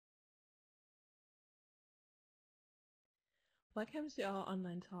Welcome to our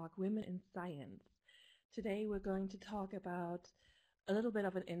online talk, Women in Science. Today we're going to talk about a little bit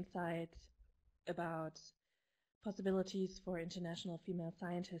of an insight about possibilities for international female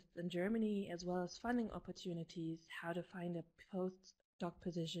scientists in Germany, as well as funding opportunities, how to find a postdoc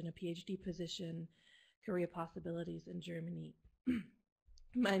position, a PhD position, career possibilities in Germany.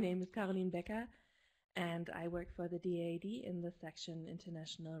 My name is Caroline Becker, and I work for the DAAD in the section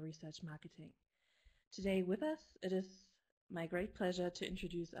International Research Marketing. Today with us, it is my great pleasure to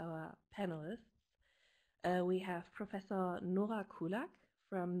introduce our panelists. We have Professor Nora Kulak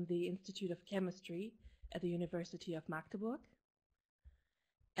from the Institute of Chemistry at the University of Magdeburg,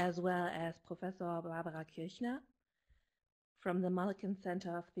 as well as Professor Barbara Kirchner from the Mulliken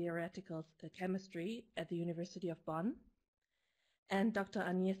Center of Theoretical Chemistry at the University of Bonn, and Dr.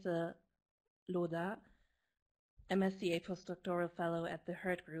 Agnese Loda, MSCA postdoctoral fellow at the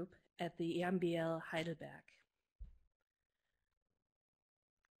Herd Group at the EMBL Heidelberg.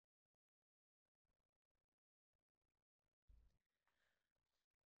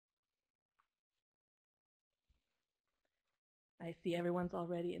 I see everyone's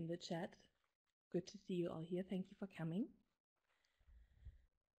already in the chat. Good to see you all here. Thank you for coming.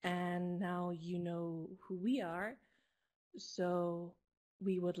 And now you know who we are, so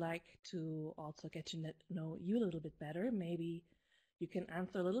we would like to also get to know you a little bit better. Maybe you can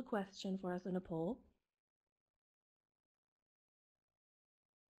answer a little question for us in a poll.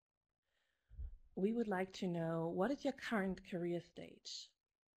 We would like to know, what is your current career stage?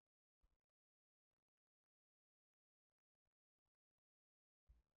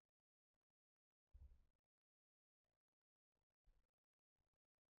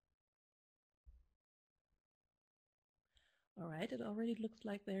 All right, it already looks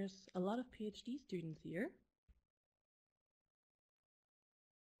like there's a lot of PhD students here.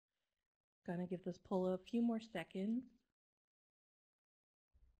 Gonna give this poll a few more seconds.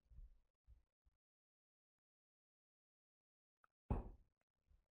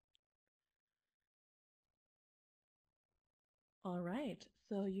 All right,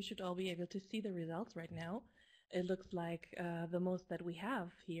 so you should all be able to see the results right now. It looks like the most that we have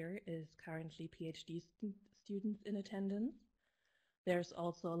here is currently PhD students in attendance. There's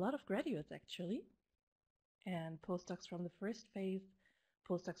also a lot of graduates actually, and postdocs from the first phase,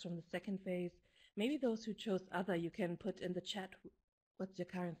 postdocs from the second phase. Maybe those who chose other, you can put in the chat, what's your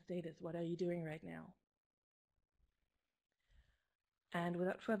current status? What are you doing right now? And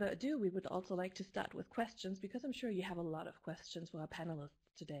without further ado, we would also like to start with questions, because I'm sure you have a lot of questions for our panelists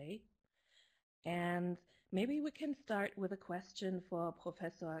today. And maybe we can start with a question for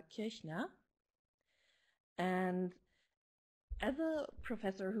Professor Kirchner. And as a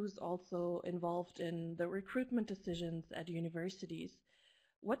professor who's also involved in the recruitment decisions at universities,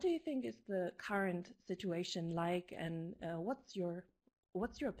 what do you think is the current situation like, and what's your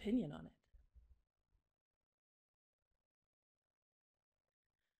opinion on it?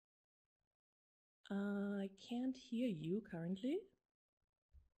 I can't hear you currently.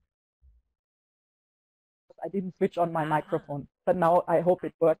 I didn't switch on my microphone, but now I hope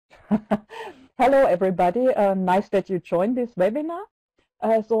it worked. Hello, everybody. Nice that you joined this webinar.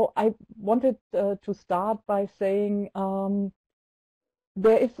 So I wanted to start by saying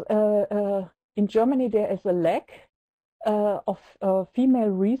there is in Germany there is a lack of female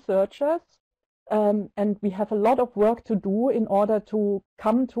researchers, and we have a lot of work to do in order to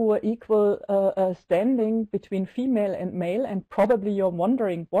come to an equal standing between female and male. And probably you're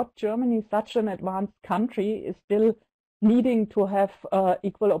wondering what Germany, such an advanced country, is still needing to have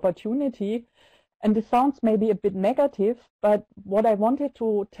equal opportunity. And this sounds maybe a bit negative, but what I wanted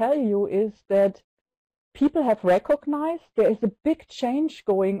to tell you is that people have recognized there is a big change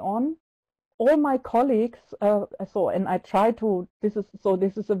going on. All my colleagues, and I try to, this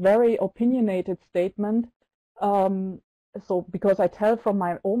is a very opinionated statement. So because I tell from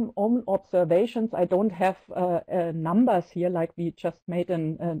my own observations, I don't have numbers here like we just made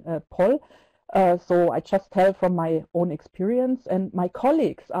a poll. So I just tell from my own experience, and my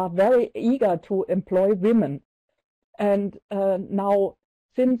colleagues are very eager to employ women. And now,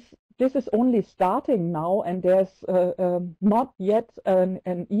 since this is only starting now, and there's not yet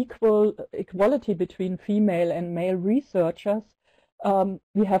an equality between female and male researchers,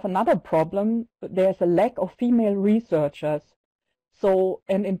 we have another problem. There's a lack of female researchers. So,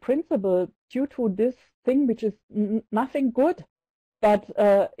 and in principle, due to this thing, which is nothing good, but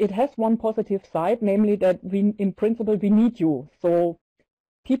it has one positive side, namely that in principle, we need you. So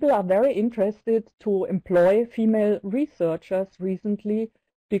people are very interested to employ female researchers recently,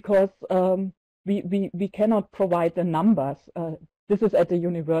 because we cannot provide the numbers. This is at the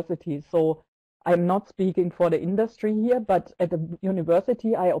university. So I'm not speaking for the industry here, but at the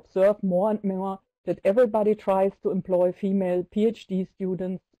university, I observe more and more that everybody tries to employ female PhD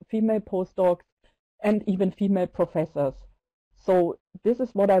students, female postdocs, and even female professors. So this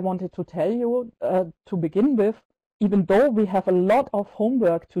is what I wanted to tell you to begin with. Even though we have a lot of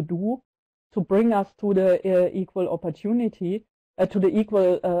homework to do to bring us to the equal opportunity, to the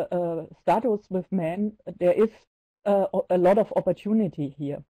equal status with men, there is a lot of opportunity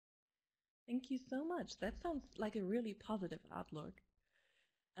here. Thank you so much. That sounds like a really positive outlook.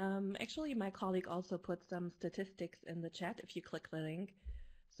 Actually, my colleague also put some statistics in the chat if you click the link.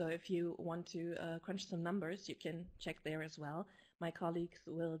 So if you want to crunch some numbers, you can check there as well. My colleagues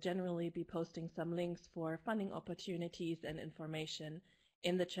will generally be posting some links for funding opportunities and information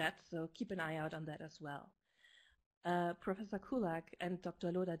in the chat, so keep an eye out on that as well. Professor Kulak and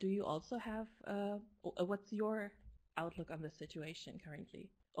Dr. Loda, do you also have, what's your outlook on the situation currently?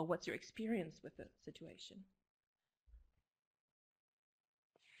 Or what's your experience with the situation?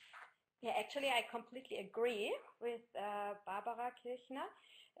 Yeah, actually, I completely agree with Barbara Kirchner.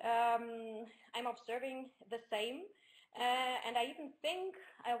 I'm observing the same, and I even think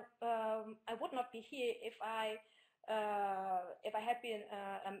I would not be here if I had been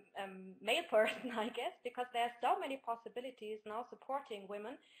a male person, I guess, because there are so many possibilities now supporting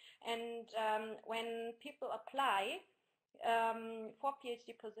women, and when people apply for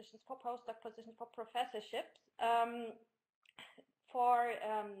PhD positions, for postdoc positions, for professorships, for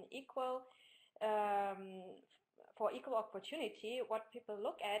equal opportunity, what people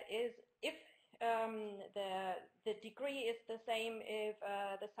look at is if the degree is the same, if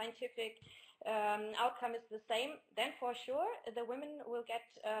the scientific outcome is the same, then for sure the women will get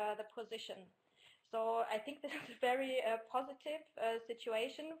the position. So I think this is a very positive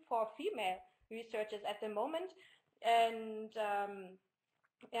situation for female researchers at the moment, and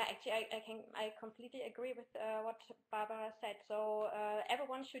yeah, actually, I completely agree with what Barbara said. So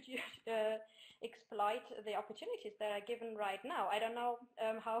everyone should exploit the opportunities that are given right now. I don't know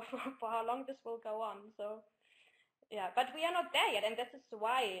for how long this will go on. So yeah, but we are not there yet, and this is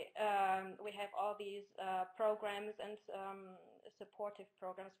why we have all these programs and supportive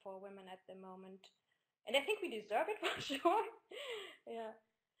programs for women at the moment. And I think we deserve it for sure. Yeah.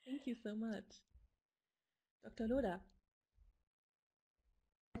 Thank you so much, Dr. Loda.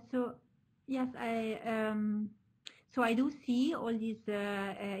 So yes, I do see all these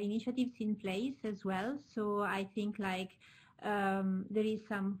initiatives in place as well. So I think like there is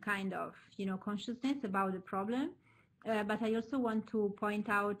some kind of consciousness about the problem. But I also want to point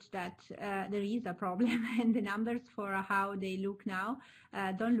out that there is a problem, and the numbers for how they look now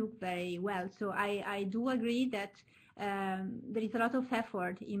don't look very well. So I do agree that there is a lot of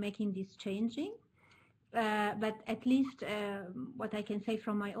effort in making this changing. But at least what I can say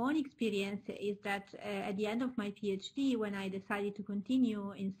from my own experience is that at the end of my PhD, when I decided to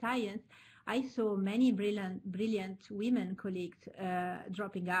continue in science, I saw many brilliant women colleagues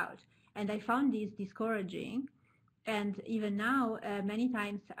dropping out, and I found this discouraging. And even now, many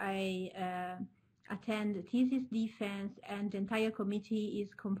times I attend thesis defense, and the entire committee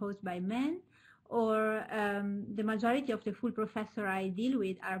is composed by men, or the majority of the full professor I deal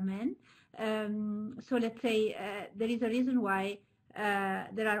with are men. So let's say there is a reason why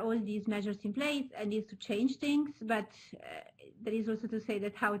there are all these measures in place and is to change things, but there is also to say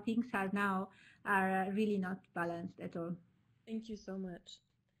that how things are now are really not balanced at all. Thank you so much.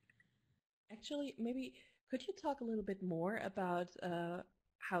 Actually, maybe could you talk a little bit more about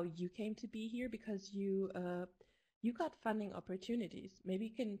how you came to be here, because you got funding opportunities. Maybe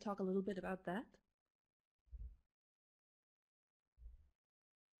you can talk a little bit about that.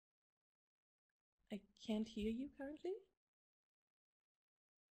 I can't hear you currently.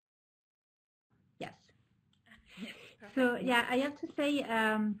 Yes. Yes. So yeah, I have to say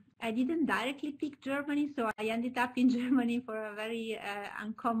I didn't directly pick Germany, so I ended up in Germany for a very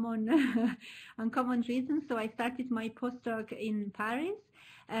uncommon uncommon reason. So I started my postdoc in Paris,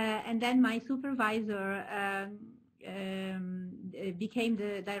 and then my supervisor became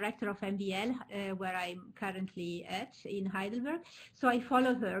the director of MBL, where I'm currently at in Heidelberg. So I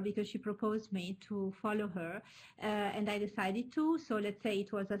followed her because she proposed me to follow her, and I decided to. So let's say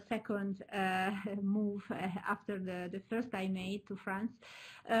it was a second move after the first I made to France.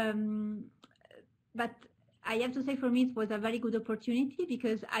 But I have to say for me it was a very good opportunity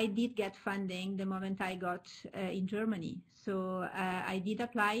because I did get funding the moment I got in Germany. So I did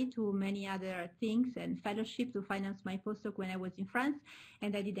apply to many other things and fellowship to finance my postdoc when I was in France,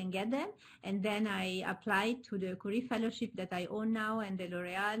 and I didn't get them. And then I applied to the Curie Fellowship that I own now and the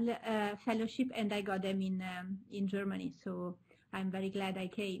L'Oreal Fellowship, and I got them in Germany. So I'm very glad I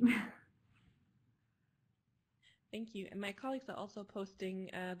came. Thank you. And my colleagues are also posting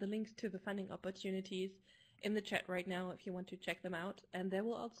the links to the funding opportunities in the chat right now if you want to check them out. And there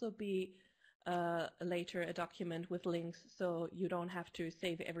will also be later a document with links, so you don't have to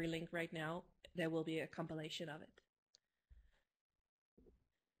save every link right now. There will be a compilation of it.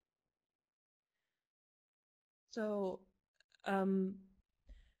 So,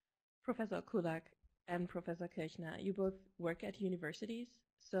 Professor Kulak and Professor Kirchner, you both work at universities.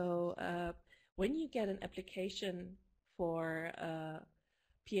 So when you get an application for a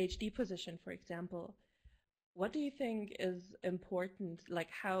PhD position, for example, what do you think is important? Like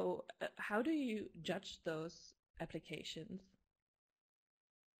how do you judge those applications?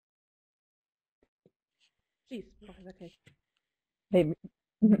 Please, Professor Kirchner.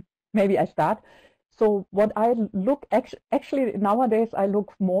 Maybe I start. So what I look actually nowadays I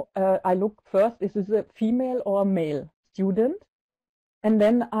look more I look first, is this a female or a male student, and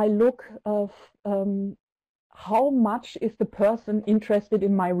then I look of how much is the person interested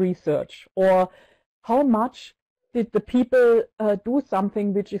in my research, or how much did the people do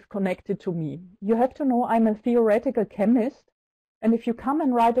something which is connected to me. You have to know I'm a theoretical chemist, and if you come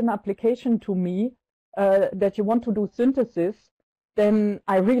and write an application to me that you want to do synthesis, then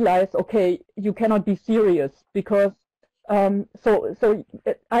I realize, okay, you cannot be serious, because so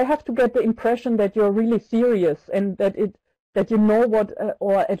I have to get the impression that you're really serious, and that you know what,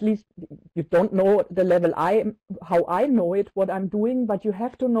 or at least you don't know the level how I know it, what I'm doing, but you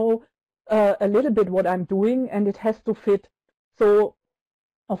have to know a little bit what I'm doing, and it has to fit. So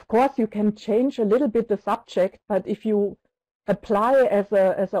of course you can change a little bit the subject, but if you apply as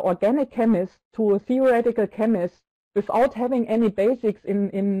an organic chemist to a theoretical chemist without having any basics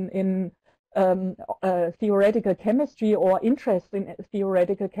in theoretical chemistry or interest in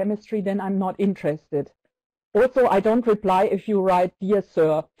theoretical chemistry, then I'm not interested. Also, I don't reply if you write "Dear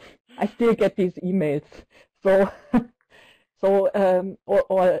Sir." I still get these emails. So,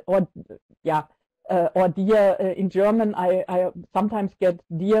 or dear in German, I sometimes get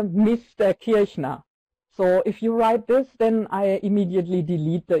 "Dear Mr. Kirchner." So if you write this, then I immediately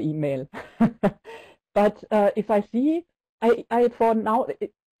delete the email. But if I see, for now,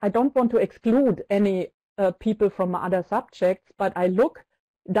 I don't want to exclude any people from other subjects, but I look,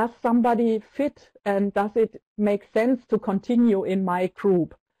 does somebody fit, and does it make sense to continue in my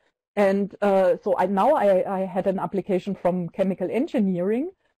group? And so I had an application from chemical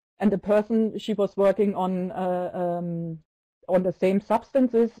engineering, and the person, she was working on the same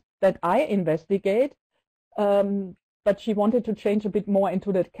substances that I investigate, but she wanted to change a bit more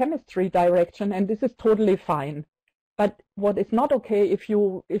into the chemistry direction, and this is totally fine. But what is not okay, if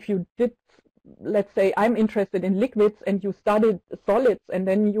you did, let's say I'm interested in liquids and you studied solids, and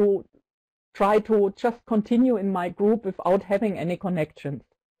then you try to just continue in my group without having any connections.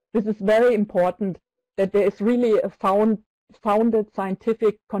 This is very important, that there is really a founded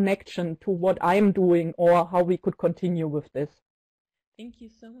scientific connection to what I'm doing, or how we could continue with this. Thank you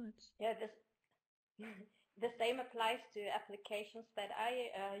so much. Yeah, the same applies to applications that I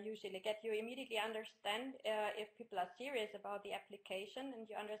usually get. You immediately understand if people are serious about the application, and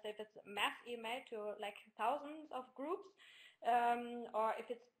you understand if it's mass email to like thousands of groups, or if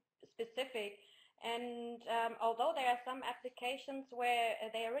it's specific. And although there are some applications where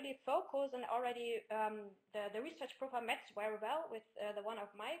they are really focused and already the research profile matches very well with the one of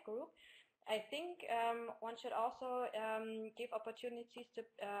my group, I think one should also give opportunities to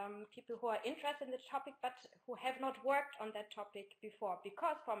people who are interested in the topic but who have not worked on that topic before,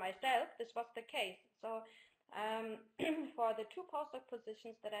 because for myself this was the case. So for the two postdoc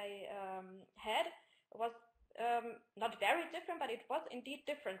positions that I had, it was not very different, but it was indeed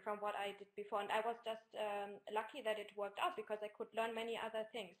different from what I did before, and I was just lucky that it worked out, because I could learn many other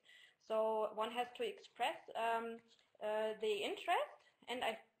things. So one has to express the interest, and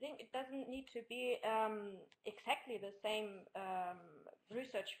I think it doesn't need to be exactly the same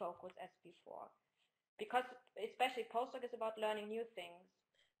research focus as before, because especially postdoc is about learning new things.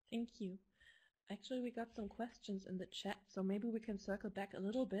 Thank you. Actually, we got some questions in the chat, so maybe we can circle back a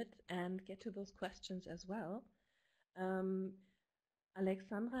little bit and get to those questions as well.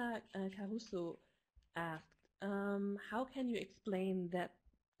 Alexandra Caruso asked, how can you explain that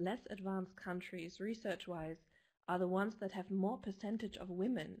less advanced countries, research-wise, are the ones that have more percentage of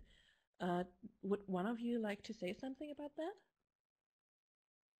women? Would one of you like to say something about that?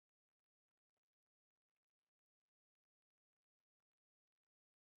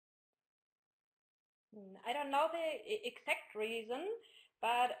 I don't know the exact reason,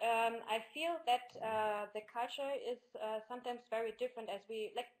 but I feel that the culture is sometimes very different, as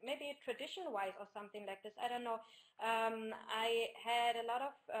we, like maybe tradition-wise or something like this. I don't know. I had a lot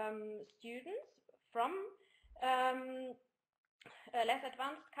of students from less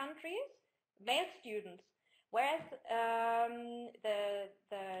advanced countries, male students, whereas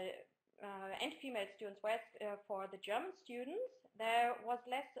and female students, whereas for the German students there was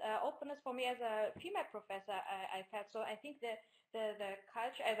less openness for me as a female professor. I felt so. I think the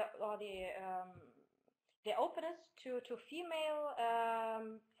culture or the openness to female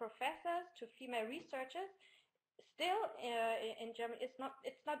professors, to female researchers, still in Germany it's not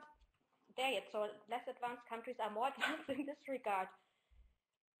there yet. So less advanced countries are more advanced in this regard.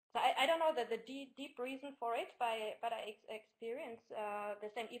 So I don't know the deep reason for it, but I experience the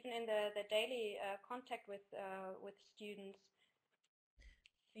same even in the daily contact with students.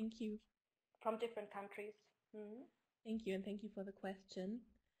 Thank you. From different countries. Mm-hmm. Thank you, and thank you for the question.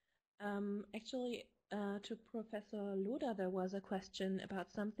 Actually, to Professor Loder, there was a question about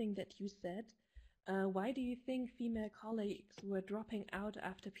something that you said. Why do you think female colleagues were dropping out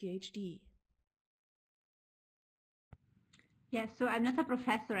after PhD? Yes, so I'm not a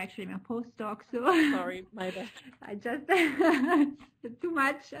professor, actually, I'm a postdoc, so Sorry, my bad. I just too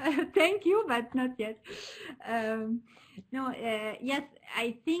much. Thank you, but not yet. Yes,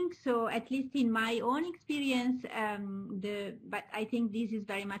 I think so. At least in my own experience, but I think this is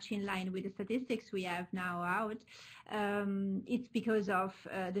very much in line with the statistics we have now out. It's because of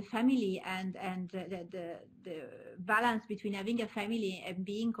the family and the balance between having a family and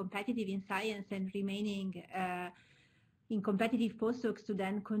being competitive in science and remaining in competitive postdocs to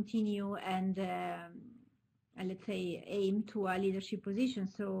then continue and let's say aim to a leadership position.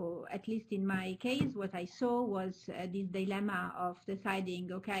 So at least in my case, what I saw was this dilemma of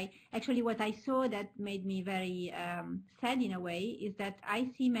deciding, okay, actually what I saw that made me very sad in a way is that I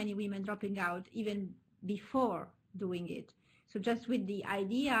see many women dropping out even before doing it. So just with the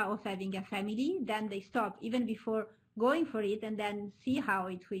idea of having a family, then they stop even before going for it and then see how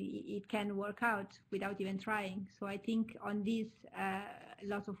it can work out without even trying. So I think on this,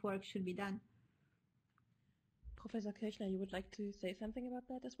 lots of work should be done. Professor Kirchner, you would like to say something about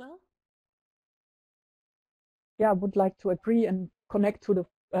that as well? Yeah, I would like to agree and connect to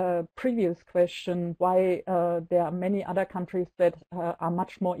the previous question, why there are many other countries that are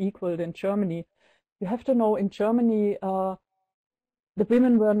much more equal than Germany. You have to know in Germany, the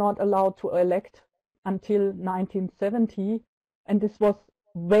women were not allowed to elect until 1970, and this was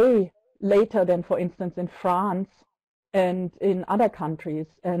way later than, for instance, in France and in other countries.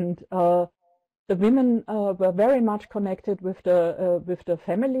 And the women were very much connected with the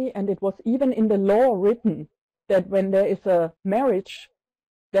family, and it was even in the law written that when there is a marriage,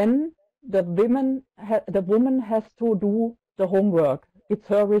 then the woman has to do the homework. It's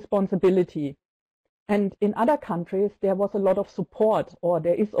her responsibility. And in other countries, there was a lot of support, or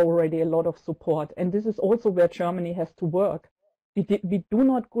there is already a lot of support. And this is also where Germany has to work. We do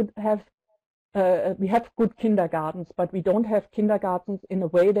not have we have good kindergartens, but we don't have kindergartens in a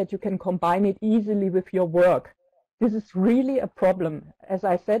way that you can combine it easily with your work. This is really a problem. As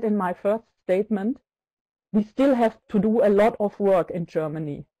I said in my first statement, we still have to do a lot of work in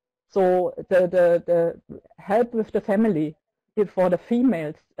Germany. So the help with the family for the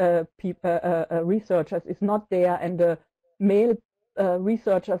females researchers is not there, and the male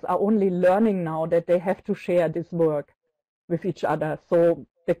researchers are only learning now that they have to share this work with each other. So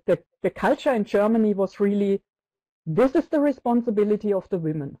the culture in Germany was really, this is the responsibility of the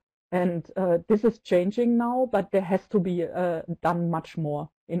women. And this is changing now, but there has to be done much more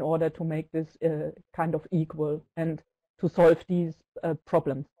in order to make this kind of equal and to solve these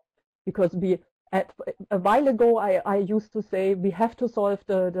problems. Because a while ago, I used to say we have to solve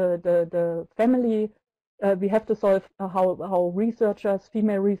the family. We have to solve how researchers,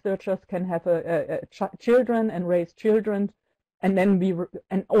 female researchers, can have children and raise children, and then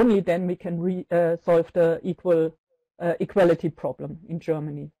only then we can solve the equality problem in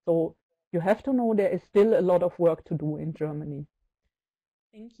Germany. So you have to know there is still a lot of work to do in Germany.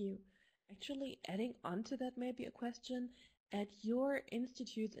 Thank you. Actually, adding on to that, maybe a question. At your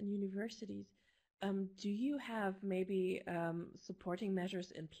institutes and universities, do you have maybe supporting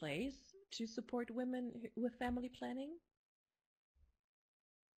measures in place to support women with family planning?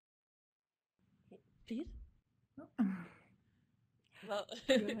 Please? Well,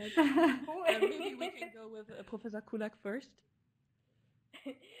 maybe we can go with Professor Kulak first.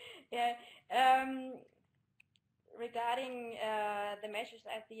 Yeah. Regarding the measures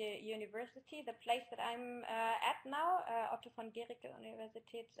at the university, the place that I'm at now, Otto von Guericke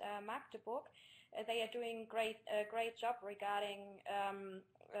Universität Magdeburg, they are doing a great job regarding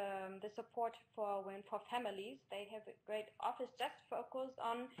the support for women, for families. They have a great office just focused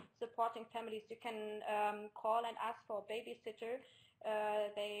on supporting families. You can call and ask for a babysitter.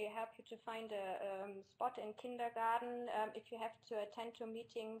 They help you to find a spot in kindergarten. If you have to attend to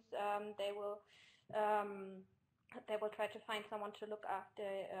meetings, they will try to find someone to look after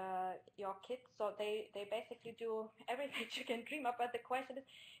your kids. So they basically do everything you can dream up. But the question is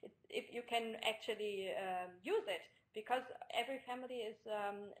if you can actually use it, because every family is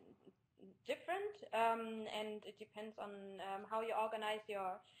different, and it depends on how you organize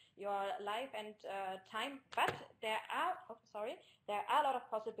your life and time. But there are a lot of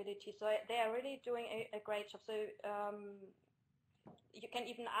possibilities. So they are really doing a great job. So you can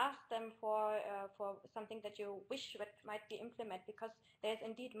even ask them for something that you wish that might be implemented, because there's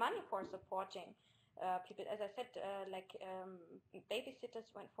indeed money for supporting people. As I said, like babysitters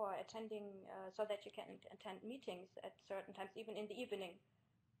went for attending, so that you can attend meetings at certain times, even in the evening.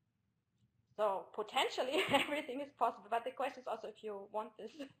 So potentially everything is possible, but the question is also if you want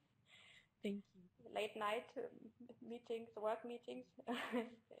this. Thank you. Late night meetings, work meetings. Yeah.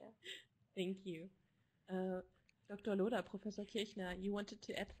 Thank you. Dr. Loder, Professor Kirchner, you wanted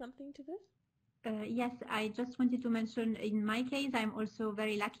to add something to this? Yes, I just wanted to mention, in my case, I'm also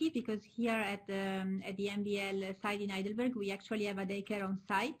very lucky because here at the MBL site in Heidelberg, we actually have a daycare on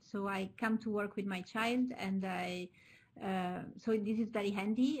site. So I come to work with my child, and so this is very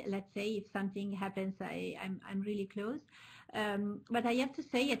handy. Let's say if something happens, I'm really close. But I have to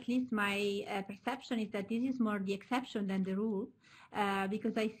say, at least my perception is that this is more the exception than the rule.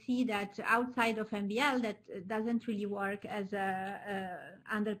 Because I see that outside of MBL that doesn't really work as a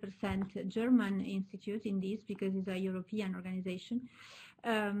 100% German institute in this, because it's a European organization.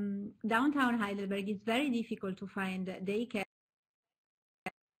 Downtown Heidelberg is very difficult to find daycare,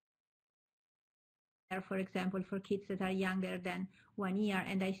 for example, for kids that are younger than 1 year.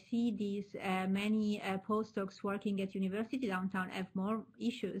 And I see these many postdocs working at university downtown have more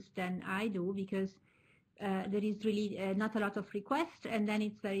issues than I do, because there is really not a lot of requests, and then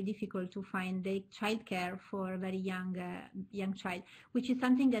it's very difficult to find the childcare for a very young child, which is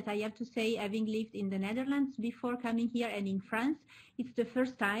something that I have to say, having lived in the Netherlands before coming here and in France, it's the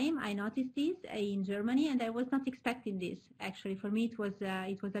first time I noticed this in Germany, and I was not expecting this. Actually, for me, it was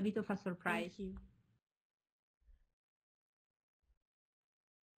a bit of a surprise. Thank you.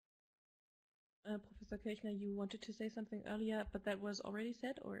 Professor Kirchner, you wanted to say something earlier, but that was already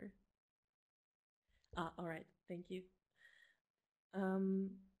said, or? All right, thank you.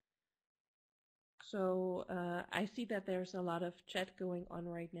 So I see that there's a lot of chat going on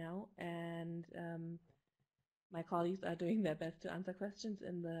right now, and my colleagues are doing their best to answer questions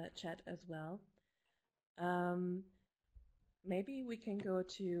in the chat as well. Maybe we can go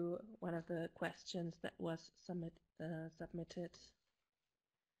to one of the questions that was submitted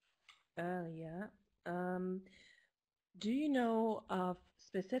earlier. Do you know of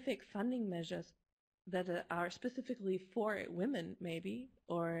specific funding measures that are specifically for women, maybe,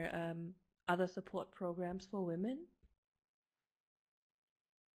 or other support programs for women?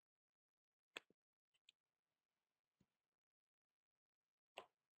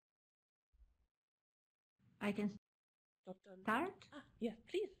 I can start? Yeah,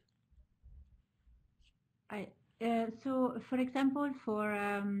 please. So, for example,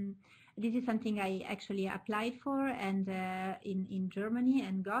 this is something I actually applied for, and in Germany,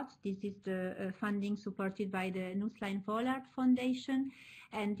 and got. This is the funding supported by the Nusslein Vollard Foundation,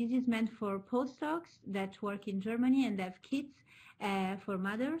 and this is meant for postdocs that work in Germany and have kids, for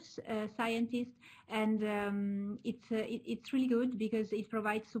mothers, scientists, and it's really good because it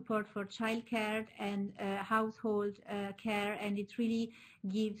provides support for childcare and household care, and it really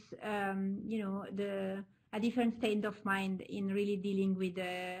gives a different state of mind in really dealing with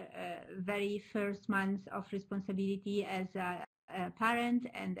the very first months of responsibility as a parent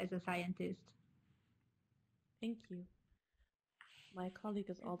and as a scientist. Thank you. My colleague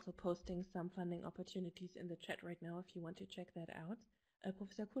is also posting some funding opportunities in the chat right now if you want to check that out.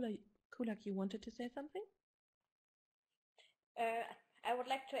 Professor Kulak, you wanted to say something? I would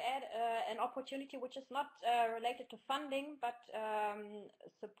like to add an opportunity which is not related to funding, but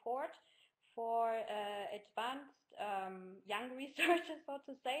support for advanced young researchers, so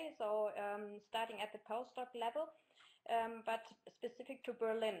to say, so starting at the postdoc level, but specific to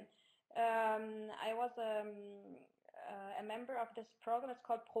Berlin. I was a member of this program. It's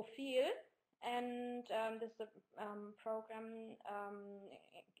called Profil, and this is a program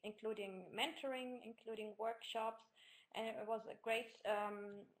including mentoring, including workshops, and it was a great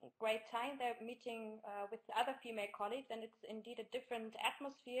time there, meeting with other female colleagues, and it's indeed a different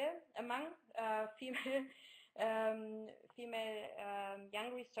atmosphere among female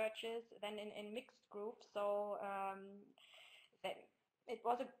young researchers than in mixed groups. So it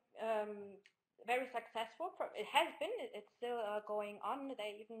was very successful. It has been. It's still going on.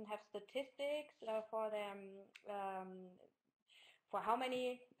 They even have statistics for them for how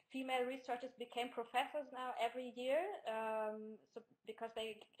many female researchers became professors now every year. So because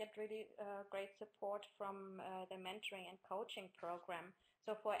they get really great support from the mentoring and coaching program.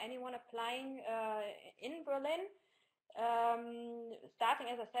 So for anyone applying in Berlin, starting,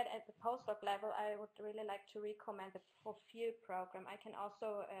 as I said, at the postdoc level, I would really like to recommend the field program. I can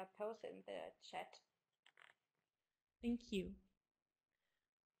also post it in the chat. Thank you.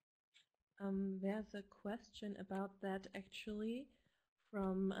 There's a question about that actually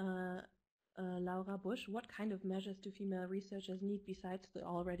from Laura Busch. What kind of measures do female researchers need besides the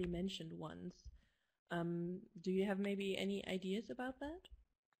already mentioned ones? Do you have maybe any ideas about that?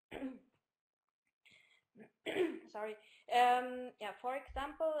 Sorry. Yeah, for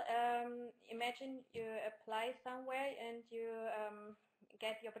example, imagine you apply somewhere and you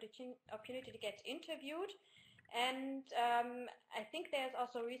get the opportunity to get interviewed. And I think there's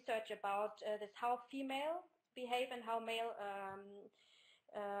also research about this, how female behave and how male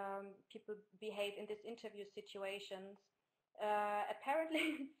people behave in these interview situations.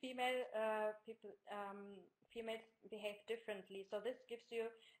 Apparently, females behave differently. So this gives you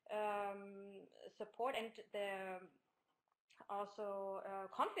support and also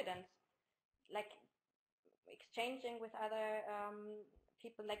confidence, like exchanging with other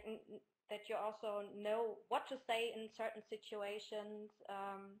people, like that you also know what to say in certain situations.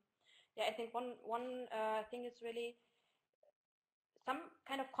 Yeah, I think one thing is really some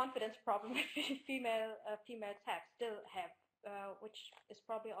kind of confidence problem females still have, which is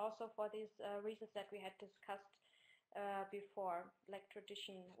probably also for these reasons that we had discussed before, like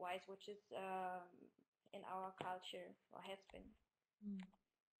tradition-wise, which is in our culture or has been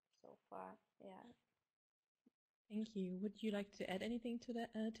so far. Yeah. Thank you. Would you like to add anything to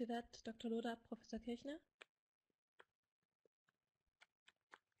that, Dr. Loda, Professor Kirchner?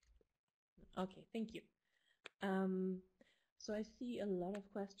 Okay, thank you. So I see a lot of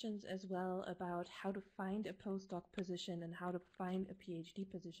questions as well about how to find a postdoc position and how to find a PhD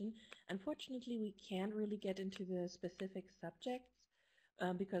position. Unfortunately, we can't really get into the specific subjects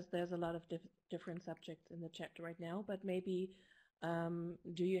because there's a lot of different subjects in the chat right now, but maybe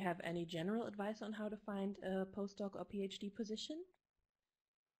do you have any general advice on how to find a postdoc or PhD position?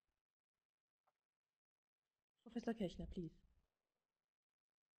 Professor Kirchner, please.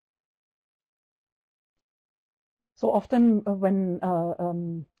 So often when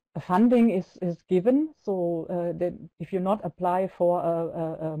funding is given, so that if you not apply for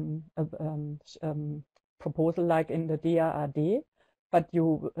a proposal like in the DAAD, but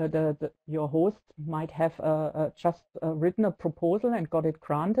you your host might have just written a proposal and got it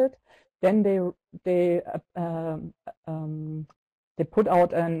granted, then they put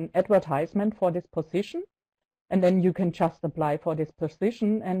out an advertisement for this position, and then you can just apply for this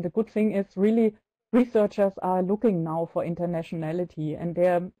position. And the good thing is really researchers are looking now for internationality, and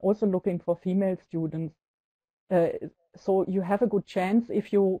they're also looking for female students. So you have a good chance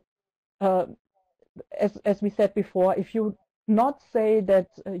if you, as we said before, if you not say that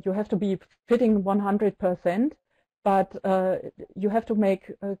you have to be fitting 100%, but you have to make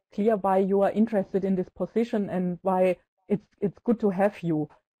clear why you are interested in this position and why it's good to have you.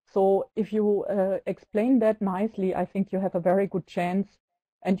 So if you explain that nicely, I think you have a very good chance.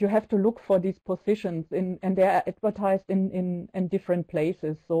 And you have to look for these positions and they are advertised in different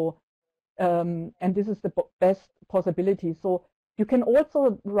places. So and this is the best possibility. So you can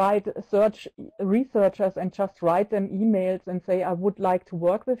also search researchers and just write them emails and say, I would like to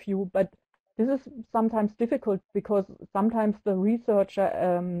work with you. But this is sometimes difficult because sometimes the researcher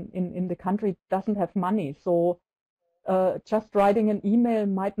in the country doesn't have money. So just writing an email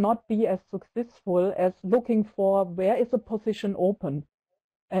might not be as successful as looking for where is a position open.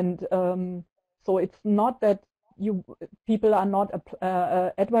 And so it's not that people are not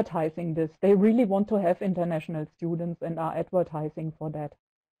advertising this. They really want to have international students and are advertising for that.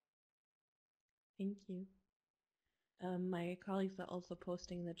 Thank you. My colleagues are also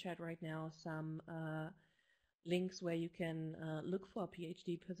posting in the chat right now some links where you can look for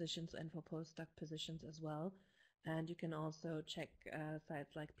PhD positions and for postdoc positions as well. And you can also check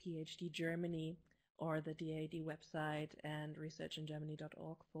sites like PhD Germany or the DAAD website and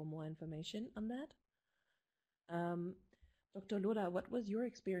researchingermany.org for more information on that. Dr. Loda, what was your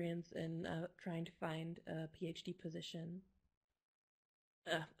experience in trying to find a PhD position?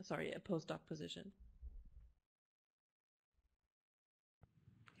 Sorry, a postdoc position.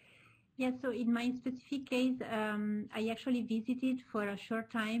 Yeah, so in my specific case, I actually visited for a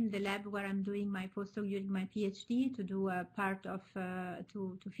short time the lab where I'm doing my postdoc during my PhD to do a part of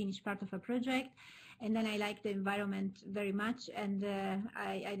to finish part of a project, and then I liked the environment very much, and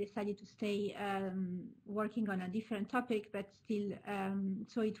I decided to stay working on a different topic, but still,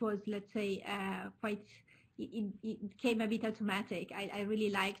 so it was, let's say, quite. It came a bit automatic. I really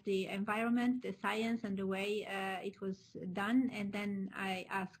liked the environment, the science, and the way it was done. And then I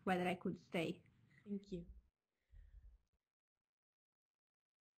asked whether I could stay. Thank you.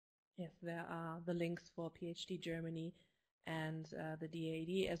 Yes, there are the links for PhD Germany and the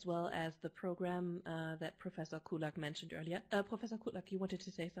DAAD, as well as the program that Professor Kulak mentioned earlier. Professor Kulak, you wanted to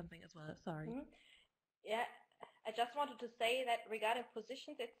say something as well. Sorry. Yeah. I just wanted to say that regarding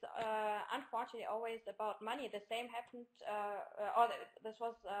positions, it's unfortunately always about money. The same happened, this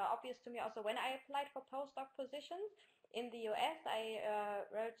was obvious to me also when I applied for postdoc positions in the US. I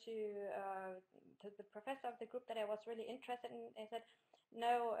wrote to the professor of the group that I was really interested in. I said,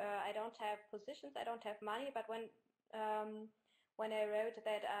 no, I don't have positions, I don't have money. But when I wrote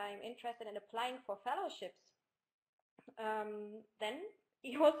that I'm interested in applying for fellowships, then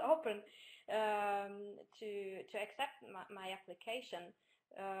he was open to accept my application.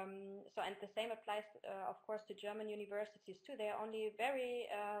 So, and the same applies, of course, to German universities too. There are only very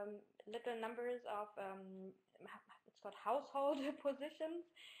little numbers of it's called household positions.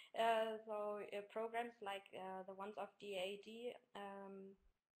 So programs like the ones of DAD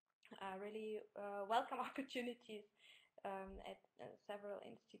are really welcome opportunities at several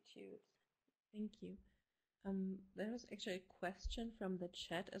institutes. Thank you. There was actually a question from the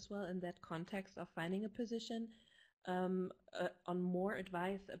chat as well in that context of finding a position on more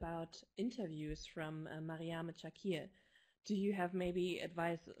advice about interviews from Mariame Chakir. Do you have maybe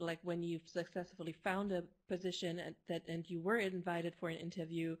advice, like when you've successfully found a position and you were invited for an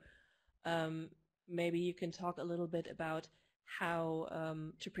interview, maybe you can talk a little bit about how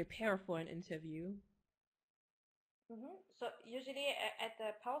to prepare for an interview? So usually at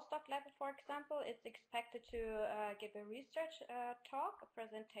the postdoc level, for example, it's expected to give a research talk, a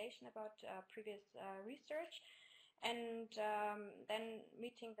presentation about previous research, and then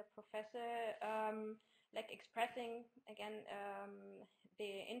meeting the professor, like expressing again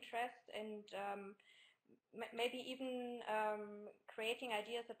the interest and maybe even creating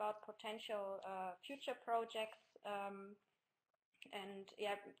ideas about potential future projects. And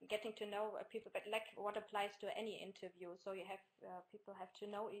yeah, getting to know people, but like what applies to any interview. So you have people have to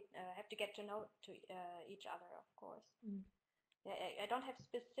know have to get to know each other, of course. Yeah, I don't have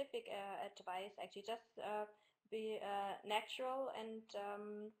specific advice actually. Just be natural and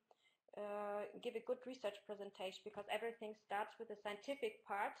give a good research presentation, because everything starts with the scientific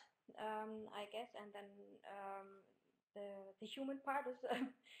part, I guess, and then the human part is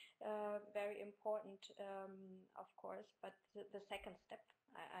very important, of course, but the second step,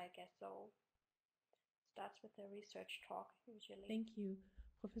 I guess so, starts with the research talk usually. Thank you.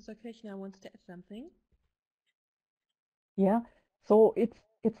 Professor Kirchner wants to add something. Yeah, so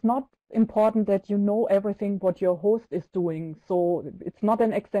it's not important that you know everything what your host is doing. So it's not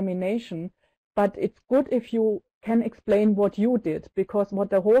an examination, but it's good if you can explain what you did, because what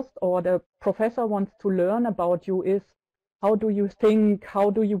the host or the professor wants to learn about you is how do you think, how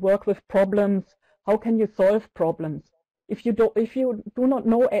do you work with problems, how can you solve problems. If you do not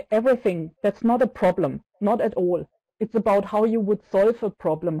know everything, that's not a problem, not at all. It's about how you would solve a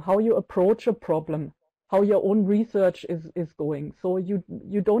problem, how you approach a problem, how your own research is going. So you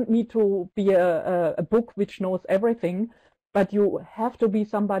don't need to be a book which knows everything, but you have to be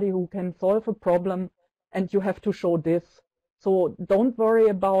somebody who can solve a problem, and you have to show this. So don't worry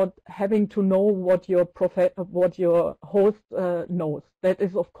about having to know what your host knows. That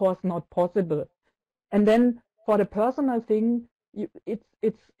is, of course, not possible. And then for the personal thing,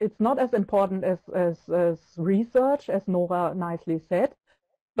 it's not as important as research, as Nora nicely said.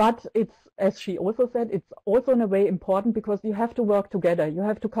 But it's, as she also said, it's also in a way important because you have to work together. You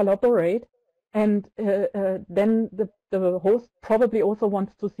have to collaborate. And then the host probably also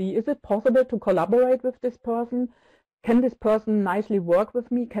wants to see, is it possible to collaborate with this person? Can this person nicely work with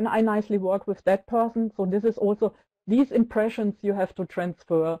me? Can I nicely work with that person? So this is also, these impressions you have to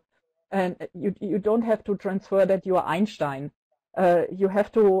transfer. And you don't have to transfer that you are Einstein. You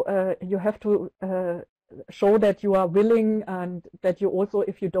have to show that you are willing, and that you also,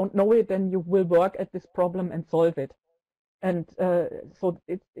 if you don't know it, then you will work at this problem and solve it. And so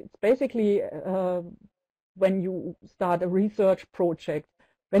it's basically when you start a research project,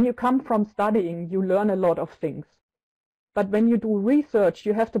 when you come from studying, you learn a lot of things. But when you do research,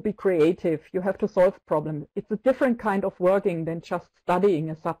 you have to be creative. You have to solve problems. It's a different kind of working than just studying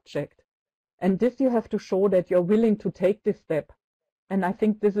a subject. And this you have to show that you're willing to take this step. And I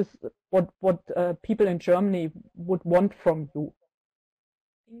think this is what people in Germany would want from you.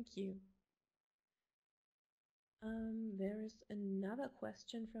 Thank you. There is another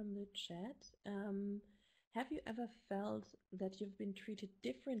question from the chat. Have you ever felt that you've been treated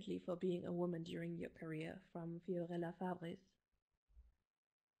differently for being a woman during your career? From Fiorella Fabris.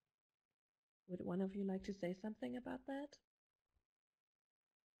 Would one of you like to say something about that?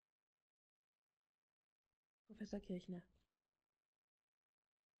 Professor Kirchner.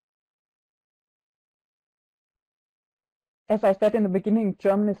 As I said in the beginning,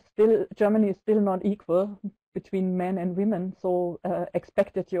 Germany is still not equal between men and women, so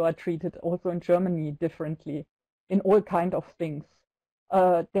expect that you are treated also in Germany differently in all kind of things.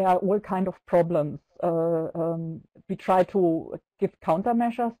 There are all kind of problems. We try to give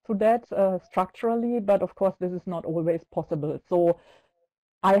countermeasures to that structurally, but of course this is not always possible. So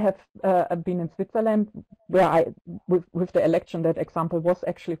I have been in Switzerland, where with the election, that example was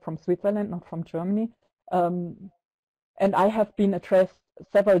actually from Switzerland, not from Germany. And I have been addressed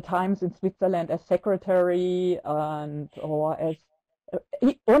several times in Switzerland as secretary or as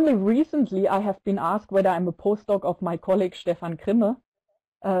only recently I have been asked whether I'm a postdoc of my colleague Stefan Grimme.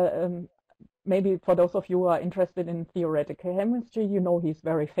 Maybe for those of you who are interested in theoretical chemistry, you know he's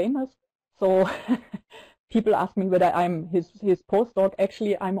very famous. So people ask me whether I'm his postdoc.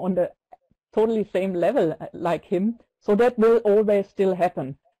 Actually, I'm on the totally same level like him. So that will always still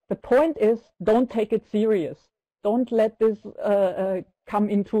happen. The point is, don't take it serious. Don't let this come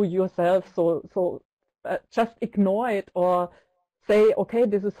into yourself. So just ignore it or say, okay,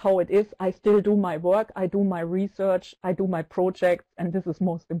 this is how it is. I still do my work. I do my research. I do my projects. And this is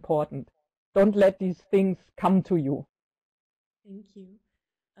most important. Don't let these things come to you. Thank you.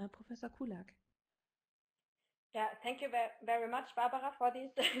 Professor Kulak. Yeah, thank you very much, Barbara, for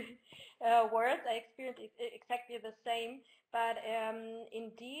these words. I experienced exactly the same. But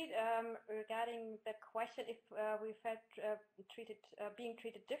indeed, regarding the question if we felt being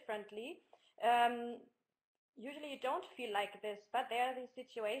treated differently, usually you don't feel like this, but there are these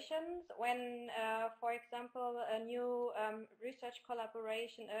situations when, for example, a new research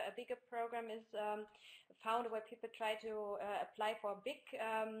collaboration, a bigger program is found where people try to apply for big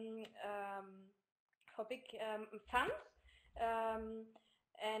funds,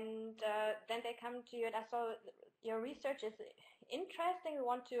 and then they come to you and so your research is interesting, we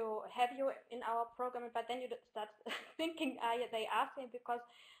want to have you in our program, but then you start thinking, they ask me because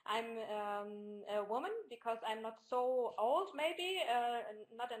I'm a woman, because I'm not so old maybe,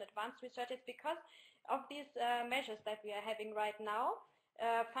 not an advanced researcher. It's because of these measures that we are having right now.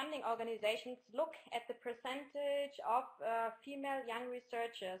 Funding organizations look at the percentage of female young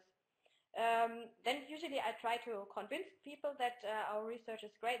researchers. Then usually I try to convince people that our research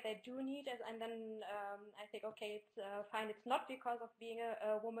is great, they do need it, and then I think, okay, it's fine, it's not because of being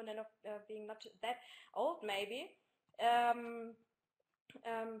a woman and of being not that old maybe,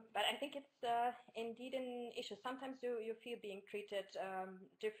 but I think it's indeed an issue. Sometimes you feel being treated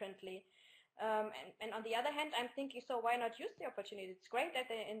differently. And on the other hand, I'm thinking, so why not use the opportunity? It's great that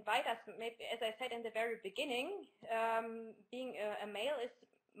they invite us. Maybe, as I said in the very beginning, being a male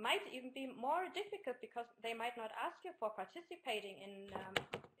might even be more difficult because they might not ask you for participating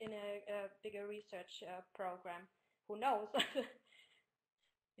in a bigger research program. Who knows?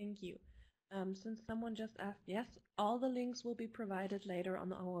 Thank you. Since someone just asked, yes, all the links will be provided later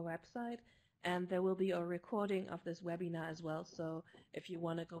on our website, and there will be a recording of this webinar as well. So if you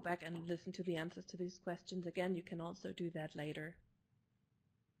want to go back and listen to the answers to these questions again, you can also do that later.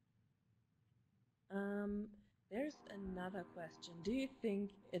 There's another question. Do you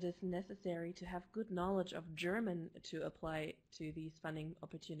think it is necessary to have good knowledge of German to apply to these funding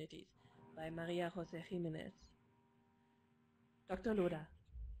opportunities? By Maria Jose Jimenez. Dr. Loda.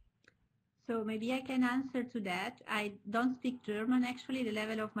 So maybe I can answer to that. I don't speak German actually. The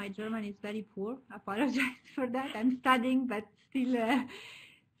level of my German is very poor. Apologize for that. I'm studying, but still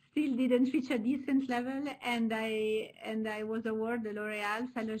didn't reach a decent level. And I was awarded the L'Oréal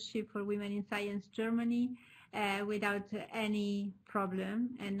Fellowship for Women in Science Germany without any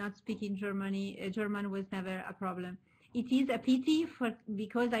problem. And not speaking German was never a problem. It is a pity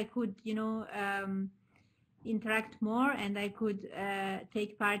because I could, interact more, and I could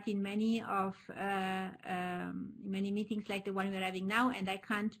take part in many meetings like the one we're having now, and I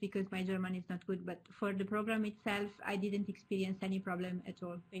can't because my German is not good. But for the program itself, I didn't experience any problem at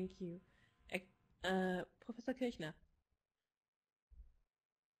all. Thank you. Professor Kirchner.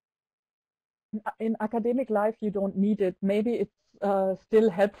 In academic life, you don't need it. Maybe it's still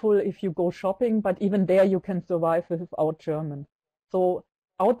helpful if you go shopping, but even there you can survive without German. So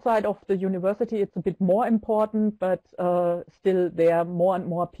outside of the university, it's a bit more important, but still there more and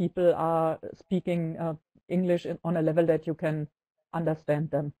more people are speaking English on a level that you can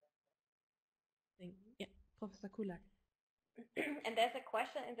understand them. Yeah, Professor Kulak. And there's a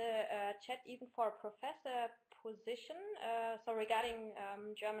question in the chat even for a professor position. So regarding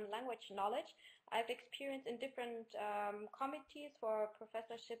German language knowledge, I've experienced in different committees for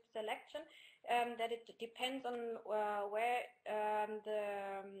professorship selection that it depends on where the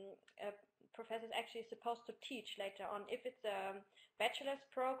professor is actually supposed to teach later on. If it's a bachelor's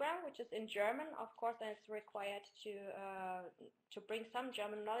program, which is in German, of course, then it's required to bring some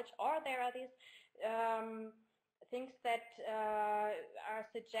German knowledge, or there are these things that are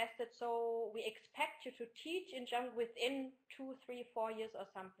suggested, so we expect you to teach in German within 2, 3, 4 years or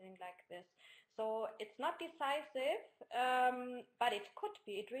something like this. So it's not decisive, but it could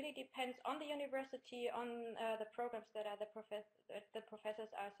be. It really depends on the university, on the programs that the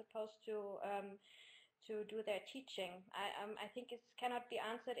professors are supposed to do their teaching. I think it cannot be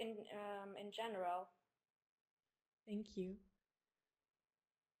answered in general. Thank you.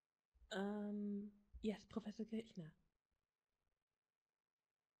 Yes, Professor Kirchner.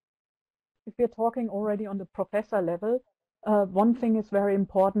 If we're talking already on the professor level, one thing is very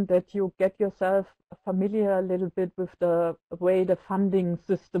important, that you get yourself familiar a little bit with the way the funding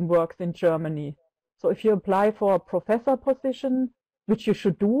system works in Germany. So if you apply for a professor position, which you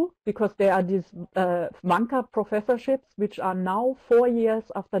should do, because there are these Manka professorships, which are now 4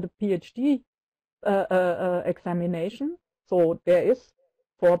 years after the PhD examination. So there is,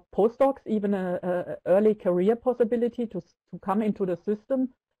 for postdocs, even an early career possibility to come into the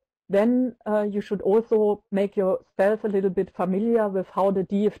system. Then you should also make yourself a little bit familiar with how the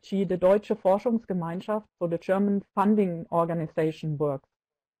DFG, the Deutsche Forschungsgemeinschaft, so the German funding organization, works.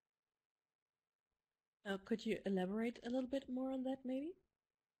 Could you elaborate a little bit more on that, maybe?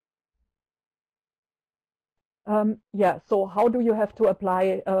 Yeah, so how do you have to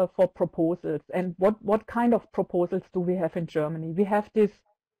apply for proposals, and what kind of proposals do we have in Germany? We have these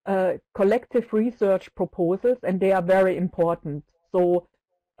collective research proposals, and they are very important. So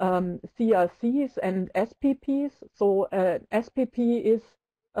CRCs and SPPs. So SPP is,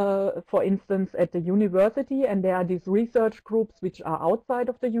 for instance, at the university, and there are these research groups which are outside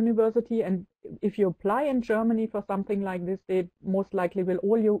of the university. And if you apply in Germany for something like this, they most likely will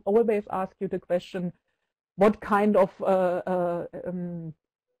always ask you the question, what kind of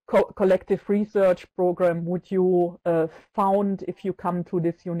collective research program would you found if you come to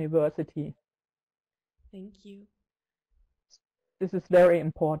this university? Thank you. This is very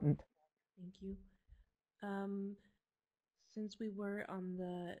important. Thank you. Since we were on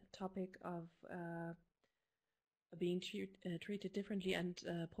the topic of being treated differently, and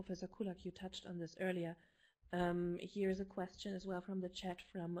Professor Kulak, you touched on this earlier, here's a question as well from the chat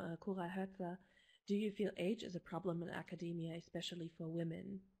from Cora Herzer. Do you feel age is a problem in academia, especially for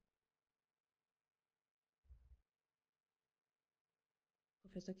women?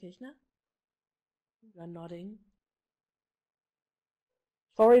 Professor Kirchner? You are nodding.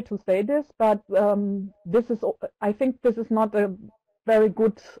 Sorry to say this, but I think this is not a very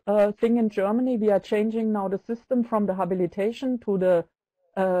good thing in Germany. We are changing now the system from the habilitation to the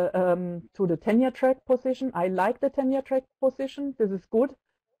tenure track position. I like the tenure track position. This is good,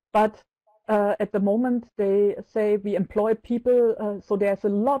 but at the moment they say we employ people. So there's a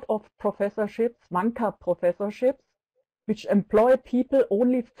lot of professorships, Manka professorships, which employ people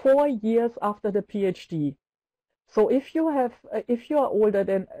only 4 years after the PhD. So if you are older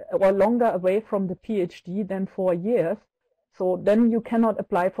than or longer away from the PhD than 4 years, so then you cannot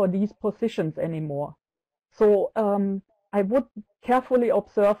apply for these positions anymore. So I would carefully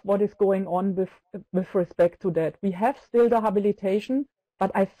observe what is going on with respect to that. We have still the habilitation,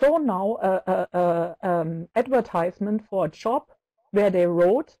 but I saw now an advertisement for a job where they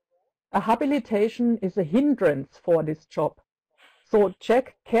wrote, a habilitation is a hindrance for this job. So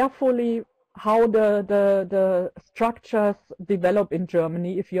check carefully how the structures develop in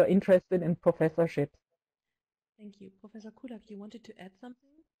Germany if you're interested in professorships. Thank you. Professor Kulak, you wanted to add something?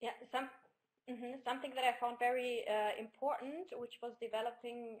 Yeah, something that I found very important, which was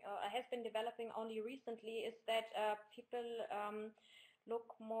developing, has been developing only recently, is that people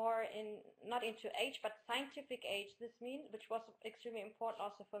look more not into age, but scientific age. This means, which was extremely important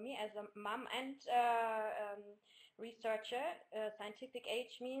also for me as a mom and researcher. Scientific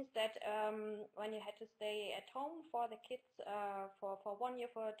age means that when you had to stay at home for the kids for 1 year,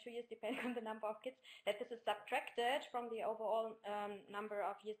 for 2 years, depending on the number of kids, that this is subtracted from the overall number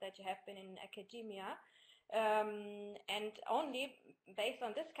of years that you have been in academia. And only based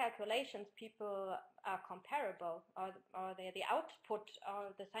on these calculations, people are comparable, or the output,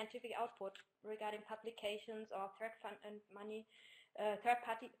 or the scientific output regarding publications or third-party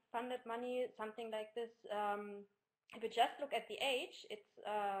funded money, something like this. If you just look at the age, it's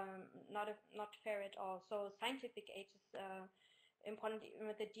not fair at all. So scientific age is important.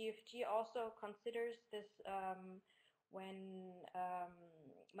 The DFG also considers this when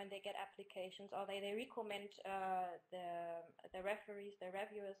they get applications, or they recommend the referees, the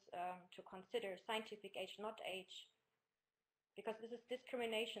reviewers, to consider scientific age, not age, because this is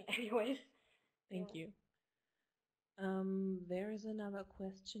discrimination anyways. Thank you. There is another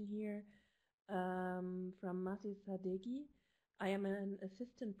question here from Masi Sadeghi. I am an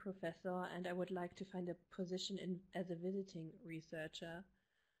assistant professor and I would like to find a position as a visiting researcher.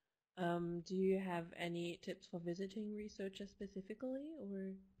 Do you have any tips for visiting researchers specifically,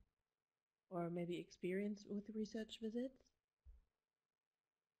 or maybe experience with research visits?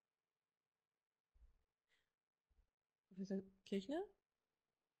 Professor Kirchner?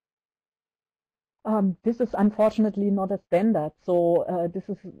 This is unfortunately not a standard, so this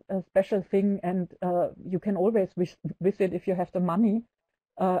is a special thing, and you can always visit if you have the money,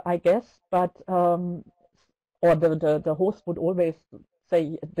 I guess, but or the host would always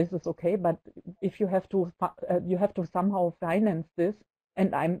say this is okay, but if you have to somehow finance this,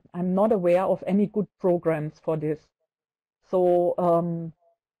 and I'm not aware of any good programs for this. So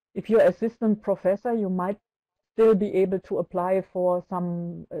if you're assistant professor, you might still be able to apply for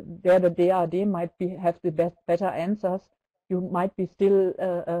some, there the DAAD might have the better answers. You might be still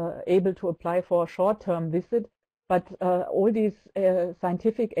able to apply for a short-term visit, but all these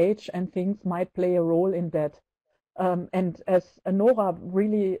scientific age and things might play a role in that. And as Nora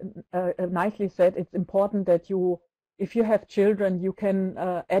really nicely said, it's important that if you have children, you can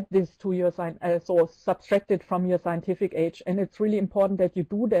add this to your so subtract it from your scientific age. And it's really important that you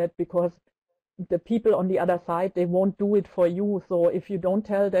do that, because the people on the other side, they won't do it for you. So if you don't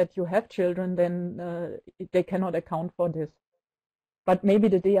tell that you have children, then they cannot account for this. But maybe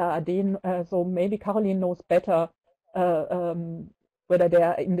the DAAD, so maybe Caroline knows better whether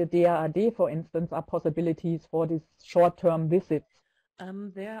there in the DAAD, for instance, are possibilities for these short-term visits.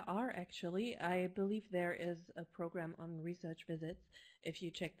 There are actually. I believe there is a program on research visits. If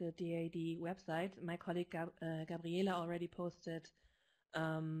you check the DAAD website, my colleague Gabriela already posted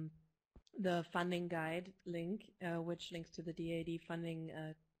the funding guide link, which links to the DAAD funding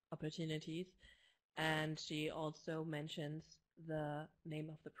opportunities, and she also mentions the name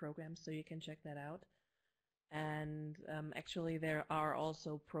of the program, so you can check that out. And actually there are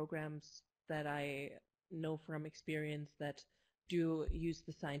also programs that I know from experience that do use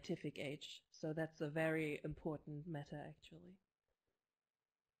the scientific age, so that's a very important matter actually.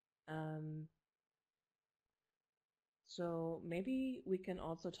 So maybe we can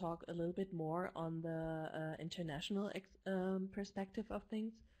also talk a little bit more on the international perspective of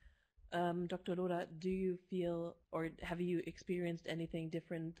things. Dr. Loda, do you feel, or have you experienced anything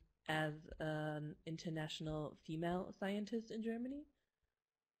different as an international female scientist in Germany?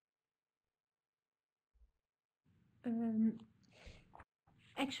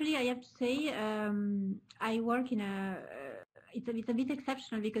 Actually, I have to say, I work in it's a bit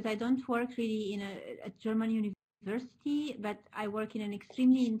exceptional, because I don't work really in a German university, but I work in an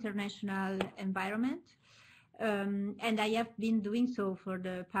extremely international environment. And I have been doing so for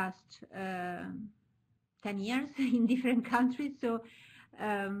the past 10 years in different countries. So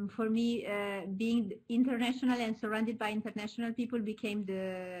for me, being international and surrounded by international people became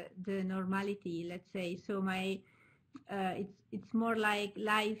the normality, let's say. So it's more like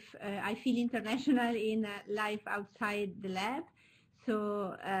life. I feel international in life outside the lab.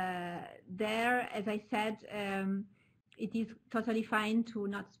 So there, as I said, it is totally fine to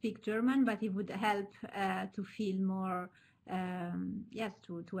not speak German, but it would help to feel more, yes,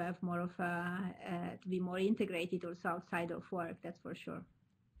 to have more of to be more integrated also outside of work, that's for sure.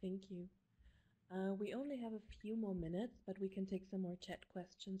 Thank you. We only have a few more minutes, but we can take some more chat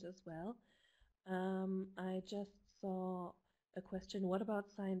questions as well. I just saw a question, what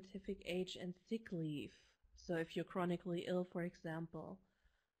about scientific age and sick leave? So if you're chronically ill, for example,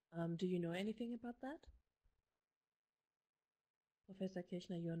 do you know anything about that? Professor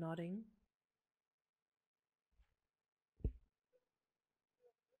Kirchner, you're nodding.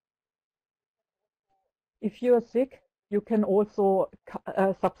 If you're sick, you can also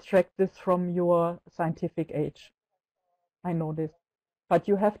subtract this from your scientific age. I know this. But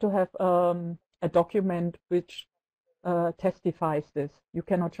you have to have a document which testifies this. You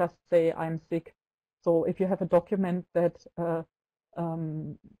cannot just say I'm sick. So if you have a document that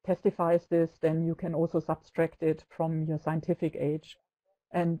testifies this, then you can also subtract it from your scientific age.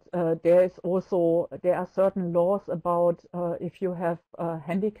 And there are certain laws about if you have a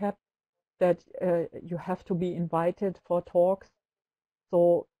handicap that you have to be invited for talks.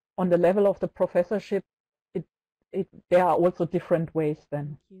 So on the level of the professorship, there are also different ways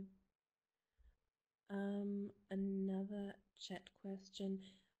then. Thank you. Another chat question.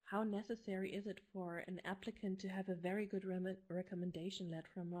 How necessary is it for an applicant to have a very good recommendation letter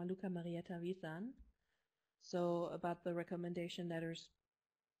from Raluca Marietta Visan? So about the recommendation letters,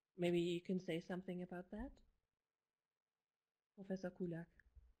 maybe you can say something about that? Professor Kulak.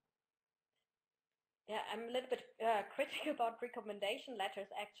 Yeah, I'm a little bit critical about recommendation letters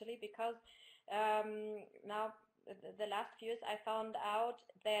actually, because now the last few years I found out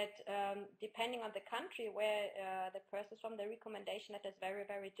that depending on the country where the person is from, the recommendation letter is very,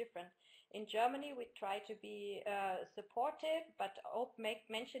 very different. In Germany, we try to be supportive, but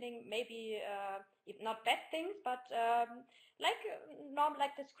mentioning maybe not bad things, but like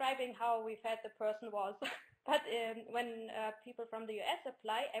describing how we felt the person was. But when people from the US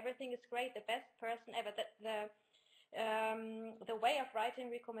apply, everything is great, the best person ever. The way of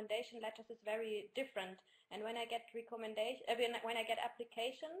writing recommendation letters is very different. And when I get when I get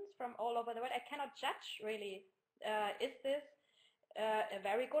applications from all over the world, I cannot judge really. Is this a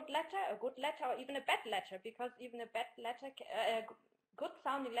very good letter, a good letter, or even a bad letter? Because even a bad letter, a good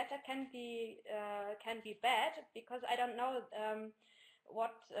sounding letter can be bad, because I don't know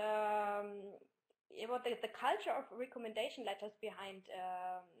what the culture of recommendation letters behind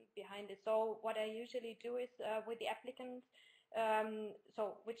it. So what I usually do is with the applicants,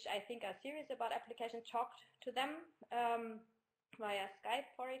 which I think are serious about application, talk to them via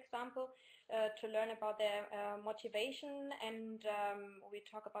Skype, for example, to learn about their motivation, and we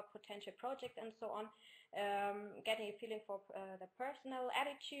talk about potential projects and so on, getting a feeling for the personal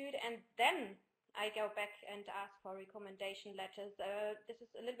attitude, and then I go back and ask for recommendation letters. This is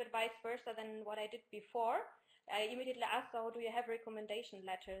a little bit vice versa than what I did before. I immediately ask, so do you have recommendation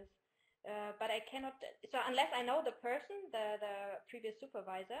letters? But I cannot, so unless I know the person, the previous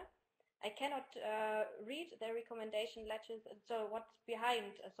supervisor, I cannot read the recommendation letters, so what's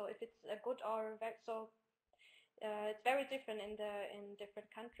behind, so if it's a good or it's very different in different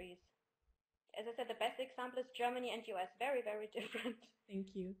countries. As I said, the best example is Germany and US, very, very different.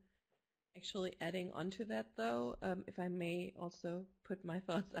 Thank you. Actually, adding on to that though, if I may also put my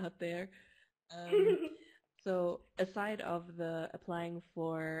thoughts out there. So aside of the applying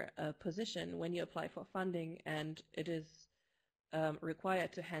for a position, when you apply for funding and it is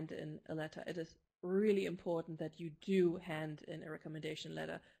required to hand in a letter, it is really important that you do hand in a recommendation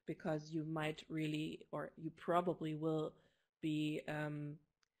letter, because you might really, or you probably will be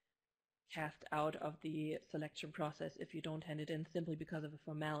cast out of the selection process if you don't hand it in simply because of a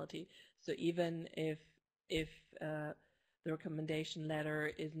formality. So even if the recommendation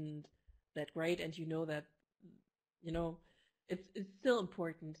letter isn't that great, and you know that, it's still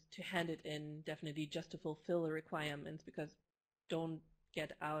important to hand it in, definitely, just to fulfill the requirements, because don't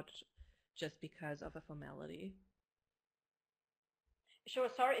get out just because of a formality. Sure,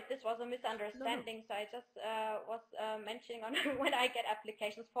 sorry if this was a misunderstanding. No. So I just was mentioning on when I get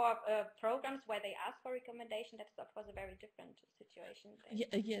applications for programs where they ask for recommendation, that's of course a very different situation.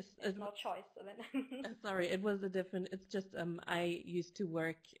 Yes. There's no choice. So then sorry, it was a different, it's just I used to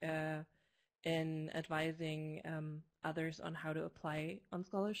work in advising others on how to apply on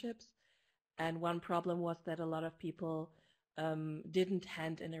scholarships. And one problem was that a lot of people didn't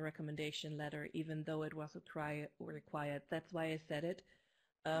hand in a recommendation letter, even though it was required. That's why I said it,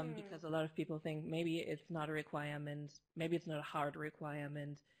 because a lot of people think maybe it's not a requirement, maybe it's not a hard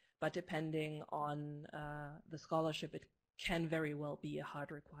requirement, but depending on the scholarship, it can very well be a hard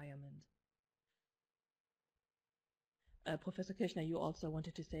requirement. Professor Kirchner, you also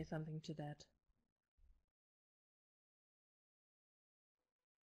wanted to say something to that.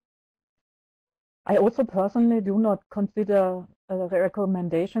 I also personally do not consider the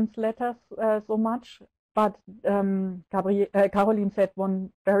recommendations letters so much, but Caroline said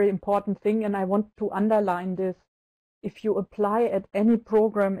one very important thing, and I want to underline this. If you apply at any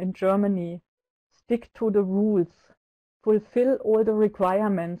program in Germany, stick to the rules, fulfill all the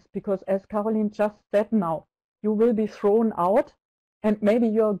requirements, because as Caroline just said now, you will be thrown out, and maybe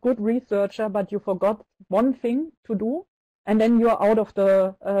you're a good researcher, but you forgot one thing to do, and then you're out of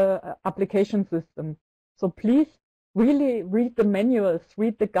the application system. So please really read the manuals,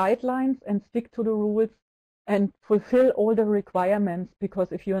 read the guidelines, and stick to the rules and fulfill all the requirements,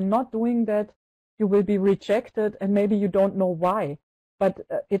 because if you're not doing that, you will be rejected, and maybe you don't know why. But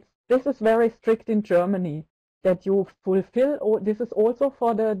this is very strict in Germany. that you fulfill, or this is also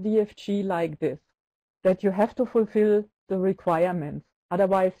for the DFG like this, that you have to fulfill the requirements,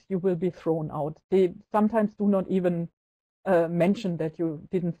 otherwise you will be thrown out. They sometimes do not even mention that you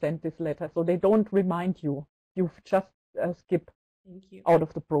didn't send this letter, so they don't remind you. You just skip out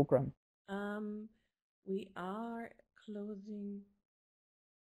of the program. We are closing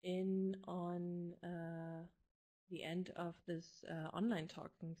in on the end of this online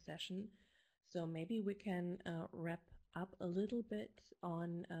talking session, so maybe we can wrap up a little bit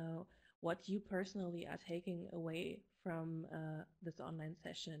on what you personally are taking away from this online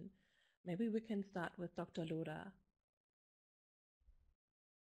session. Maybe we can start with Dr. Loda.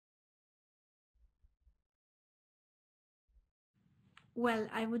 Well,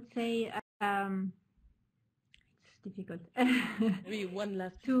 I would say it's difficult. Maybe one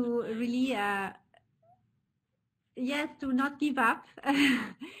last to really, yes, to not give up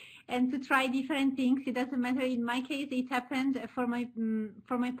and to try different things. It doesn't matter. In my case, it happened for my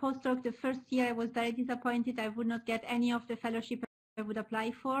postdoc. The first year, I was very disappointed. I would not get any of the fellowship I would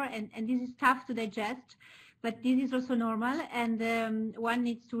apply for, and this is tough to digest. But this is also normal, and one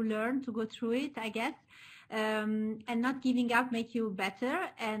needs to learn to go through it, I guess. And not giving up make you better,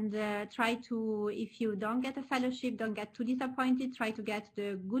 and try to, if you don't get a fellowship, don't get too disappointed. Try to get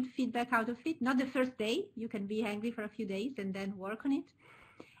the good feedback out of it. Not the first day. You can be angry for a few days and then work on it.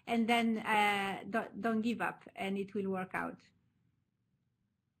 And then don't give up, and it will work out.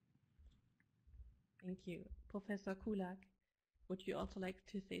 Thank you. Professor Kulak, would you also like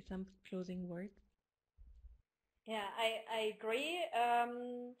to say some closing words? Yeah, I agree.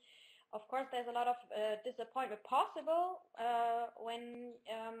 Of course, there's a lot of disappointment possible when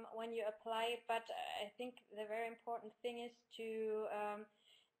you apply, but I think the very important thing is to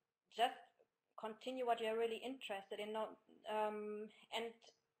just continue what you're really interested in, and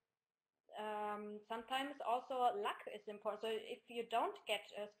sometimes also luck is important. So if you don't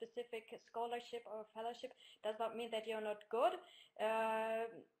get a specific scholarship or fellowship, does not mean that you're not good.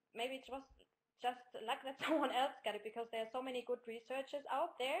 Maybe it was just luck that someone else got it, because there are so many good researchers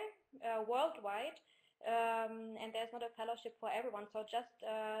out there worldwide, and there's not a fellowship for everyone. So just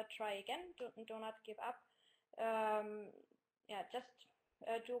try again. Do not give up. Yeah, just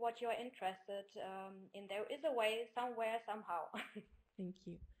do what you're interested in. There is a way somewhere, somehow. Thank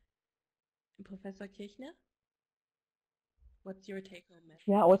you. Professor Kirchner, what's your take-home message?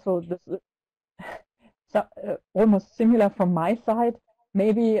 Yeah, also this is almost similar from my side.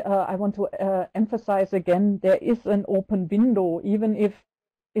 Maybe I want to emphasize again, there is an open window, even if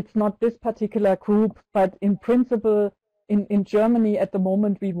it's not this particular group, but in principle, in Germany at the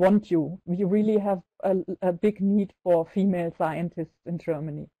moment, we want you. We really have a big need for female scientists in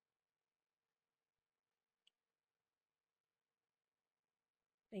Germany.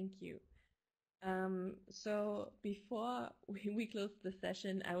 Thank you. So before we close the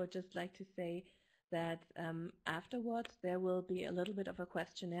session, I would just like to say that afterwards there will be a little bit of a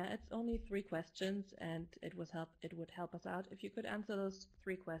questionnaire. It's only 3 questions, and it would help us out if you could answer those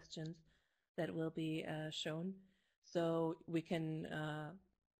 3 questions that will be shown, so we can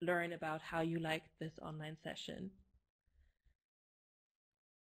learn about how you liked this online session.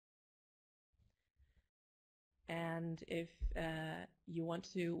 And if you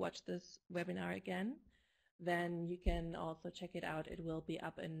want to watch this webinar again, then you can also check it out. It will be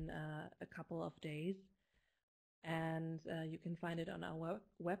up in a couple of days, and you can find it on our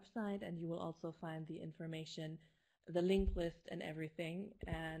website, and you will also find the information, the link list and everything.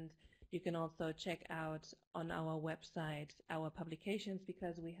 And you can also check out on our website our publications,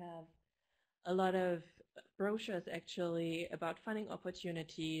 because we have a lot of brochures actually about funding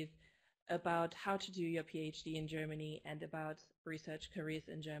opportunities, about how to do your PhD in Germany, and about research careers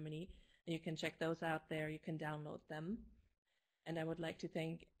in Germany. And you can check those out there, you can download them. And I would like to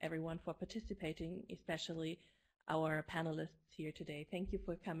thank everyone for participating, especially our panelists here today. Thank you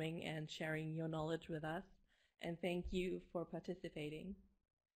for coming and sharing your knowledge with us, and thank you for participating.